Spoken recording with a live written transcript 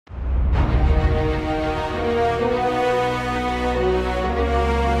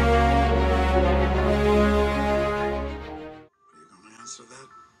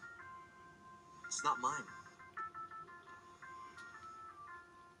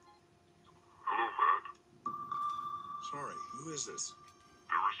Who is this?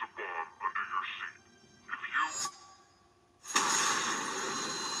 There is a bomb under your seat.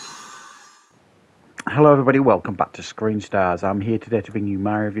 Hello everybody, welcome back to Screenstars. I'm here today to bring you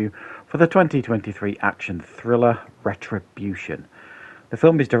my review for the 2023 action thriller Retribution. The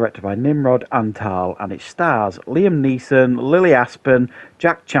film is directed by Nimrod Antal and it stars Liam Neeson, Lily Aspen,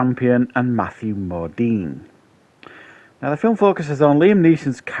 Jack Champion and Matthew Modine. Now the film focuses on Liam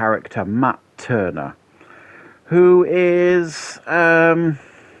Neeson's character Matt Turner, who is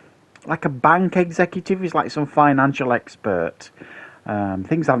like a bank executive. He's like some financial expert.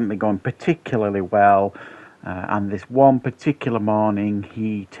 Things haven't been going particularly well, and this one particular morning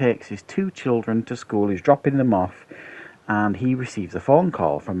he takes his two children to school, he's dropping them off, and he receives a phone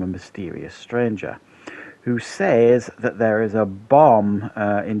call from a mysterious stranger who says that there is a bomb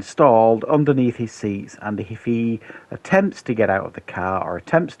installed underneath his seats, and if he attempts to get out of the car or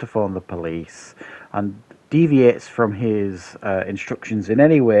attempts to phone the police and deviates from his instructions in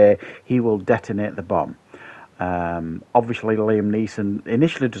any way, he will detonate the bomb. Obviously Liam Neeson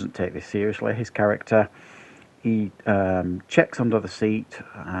initially doesn't take this seriously, his character. He checks under the seat,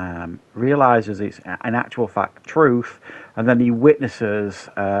 realises it's in actual fact truth, and then he witnesses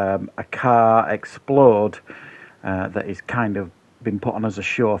a car explode that is kind of been put on as a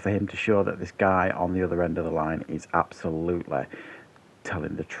show for him to show that this guy on the other end of the line is absolutely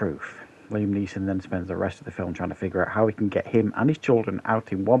telling the truth. Liam Neeson then spends the rest of the film trying to figure out how he can get him and his children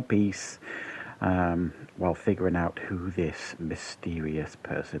out in one piece, while figuring out who this mysterious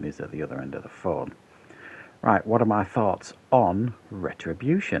person is at the other end of the phone. Right, what are my thoughts on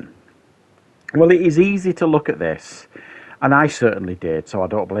Retribution? Well, it is easy to look at this, and I certainly did, so I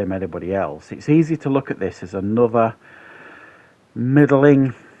don't blame anybody else. It's easy to look at this as another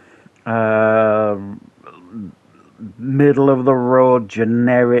middling, middle-of-the-road,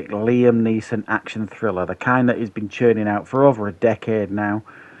 generic Liam Neeson action thriller, the kind that he's been churning out for over a decade now.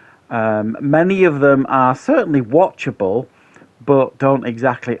 Many of them are certainly watchable, but don't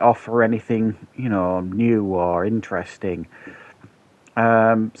exactly offer anything, new or interesting.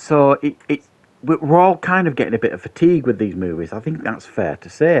 So we're all kind of getting a bit of fatigue with these movies. I think that's fair to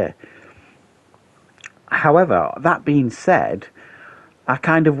say. However, that being said, I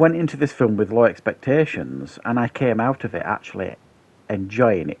kind of went into this film with low expectations, and I came out of it actually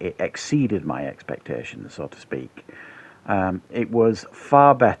enjoying it. It exceeded my expectations, so to speak. It was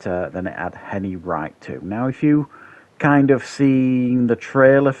far better than it had any right to. Now, if you kind of seen the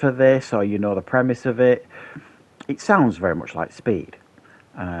trailer for this, or you know the premise of it, it sounds very much like Speed.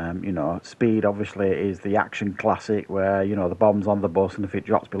 Speed obviously is the action classic where, the bomb's on the bus, and if it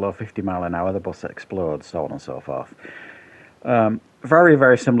drops below 50 mile an hour, the bus explodes, so on and so forth. Very,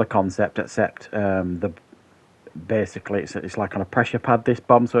 very similar concept, except basically it's like on a pressure pad, this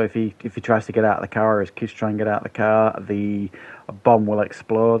bomb, so if he tries to get out of the car, or his kids try and get out of the car, the bomb will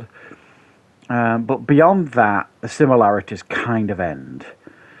explode. But beyond that, the similarities kind of end.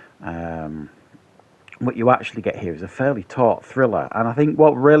 What you actually get here is a fairly taut thriller, and I think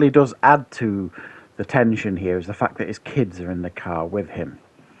what really does add to the tension here is the fact that his kids are in the car with him.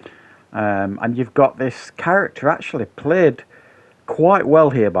 And you've got this character actually played quite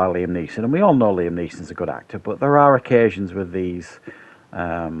well here by Liam Neeson, and we all know Liam Neeson's a good actor, but there are occasions with these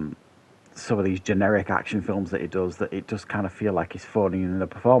some of these generic action films that he does that it does kind of feel like he's phoning in the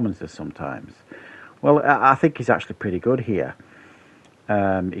performances sometimes. Well, I think he's actually pretty good here.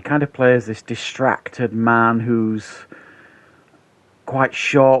 He kind of plays this distracted man who's quite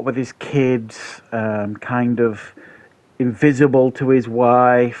short with his kids, kind of invisible to his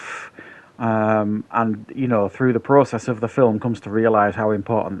wife, and through the process of the film comes to realise how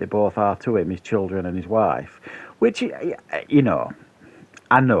important they both are to him, his children and his wife, which,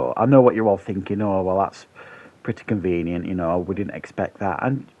 I know what you're all thinking. Oh, well, that's pretty convenient, we didn't expect that.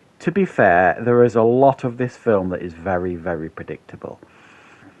 And to be fair, there is a lot of this film that is very, very predictable.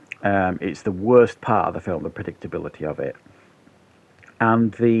 It's the worst part of the film, the predictability of it.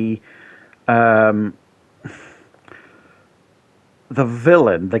 And the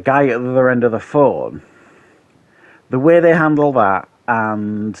villain, the guy at the other end of the phone, the way they handle that,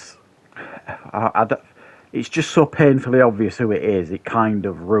 and it's just so painfully obvious who it is, it kind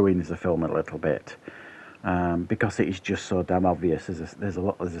of ruins the film a little bit. Because it is just so damn obvious. There's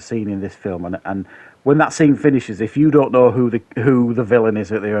a scene in this film, and when that scene finishes, if you don't know who the villain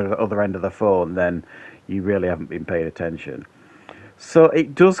is at the other end of the phone, then you really haven't been paying attention. So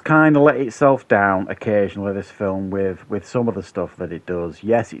it does kind of let itself down occasionally, this film, with some of the stuff that it does.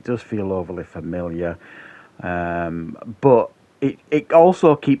 Yes, it does feel overly familiar, but it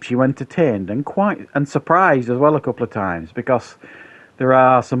also keeps you entertained and surprised as well a couple of times, because there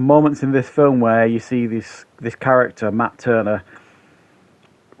are some moments in this film where you see this character, Matt Turner,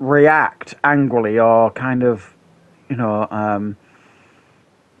 react angrily or kind of,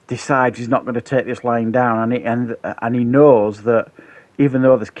 decides he's not going to take this lying down, and he knows that even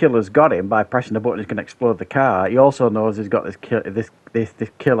though this killer's got him by pressing the button, he's going to explode the car. He also knows he's got this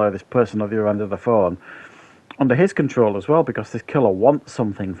killer, this person on the other end of the phone, under his control as well, because this killer wants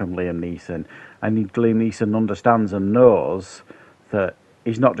something from Liam Neeson, and Liam Neeson understands and knows that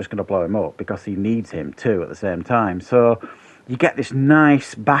he's not just going to blow him up, because he needs him too at the same time. So you get this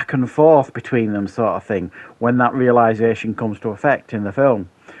nice back and forth between them sort of thing when that realisation comes to effect in the film.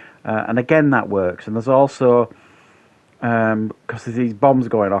 And again, that works. And there's also, because there's these bombs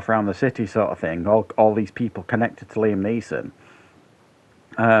going off around the city sort of thing, all these people connected to Liam Neeson,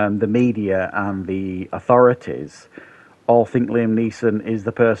 the media and the authorities all think Liam Neeson is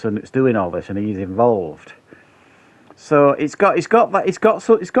the person that's doing all this, and he's involved. So it's got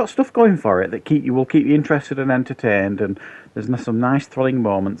stuff going for it that will keep you interested and entertained, and there's some nice thrilling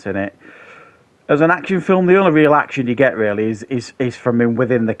moments in it. As an action film, the only real action you get really is from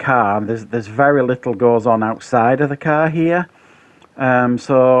within the car. There's very little goes on outside of the car here.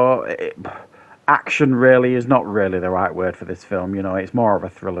 Action really is not really the right word for this film. It's more of a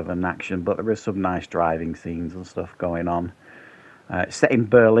thriller than action, but there is some nice driving scenes and stuff going on. It's set in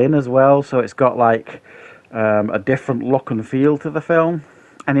Berlin as well, so it's got like a different look and feel to the film.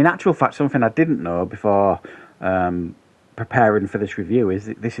 And in actual fact, something I didn't know before preparing for this review is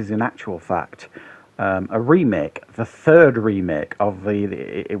that this is in actual fact a remake, the third remake of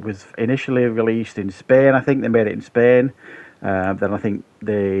it was initially released in Spain. I think they made it in Spain, then I think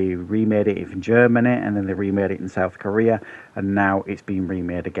they remade it in Germany, and then they remade it in South Korea, and now it's been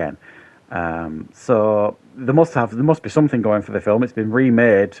remade again. So there must be something going for the film. It's been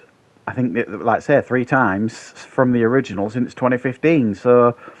remade, I think, like I say, 3 times from the original since 2015.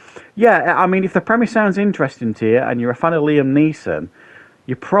 So yeah, I mean, if the premise sounds interesting to you and you're a fan of Liam Neeson,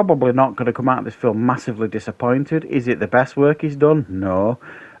 you're probably not going to come out of this film massively disappointed. Is it the best work he's done? No.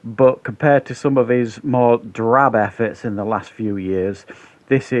 But compared to some of his more drab efforts in the last few years,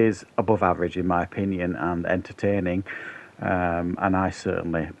 this is above average in my opinion, and entertaining. And I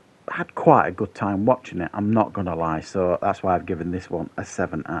certainly had quite a good time watching it, I'm not going to lie. So that's why I've given this one a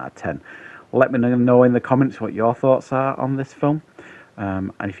 7 out of 10. Let me know in the comments what your thoughts are on this film.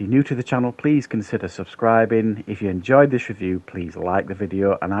 And if you're new to the channel, please consider subscribing. If you enjoyed this review, please like the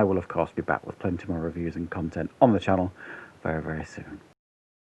video, and I will of course be back with plenty more reviews and content on the channel very, very soon.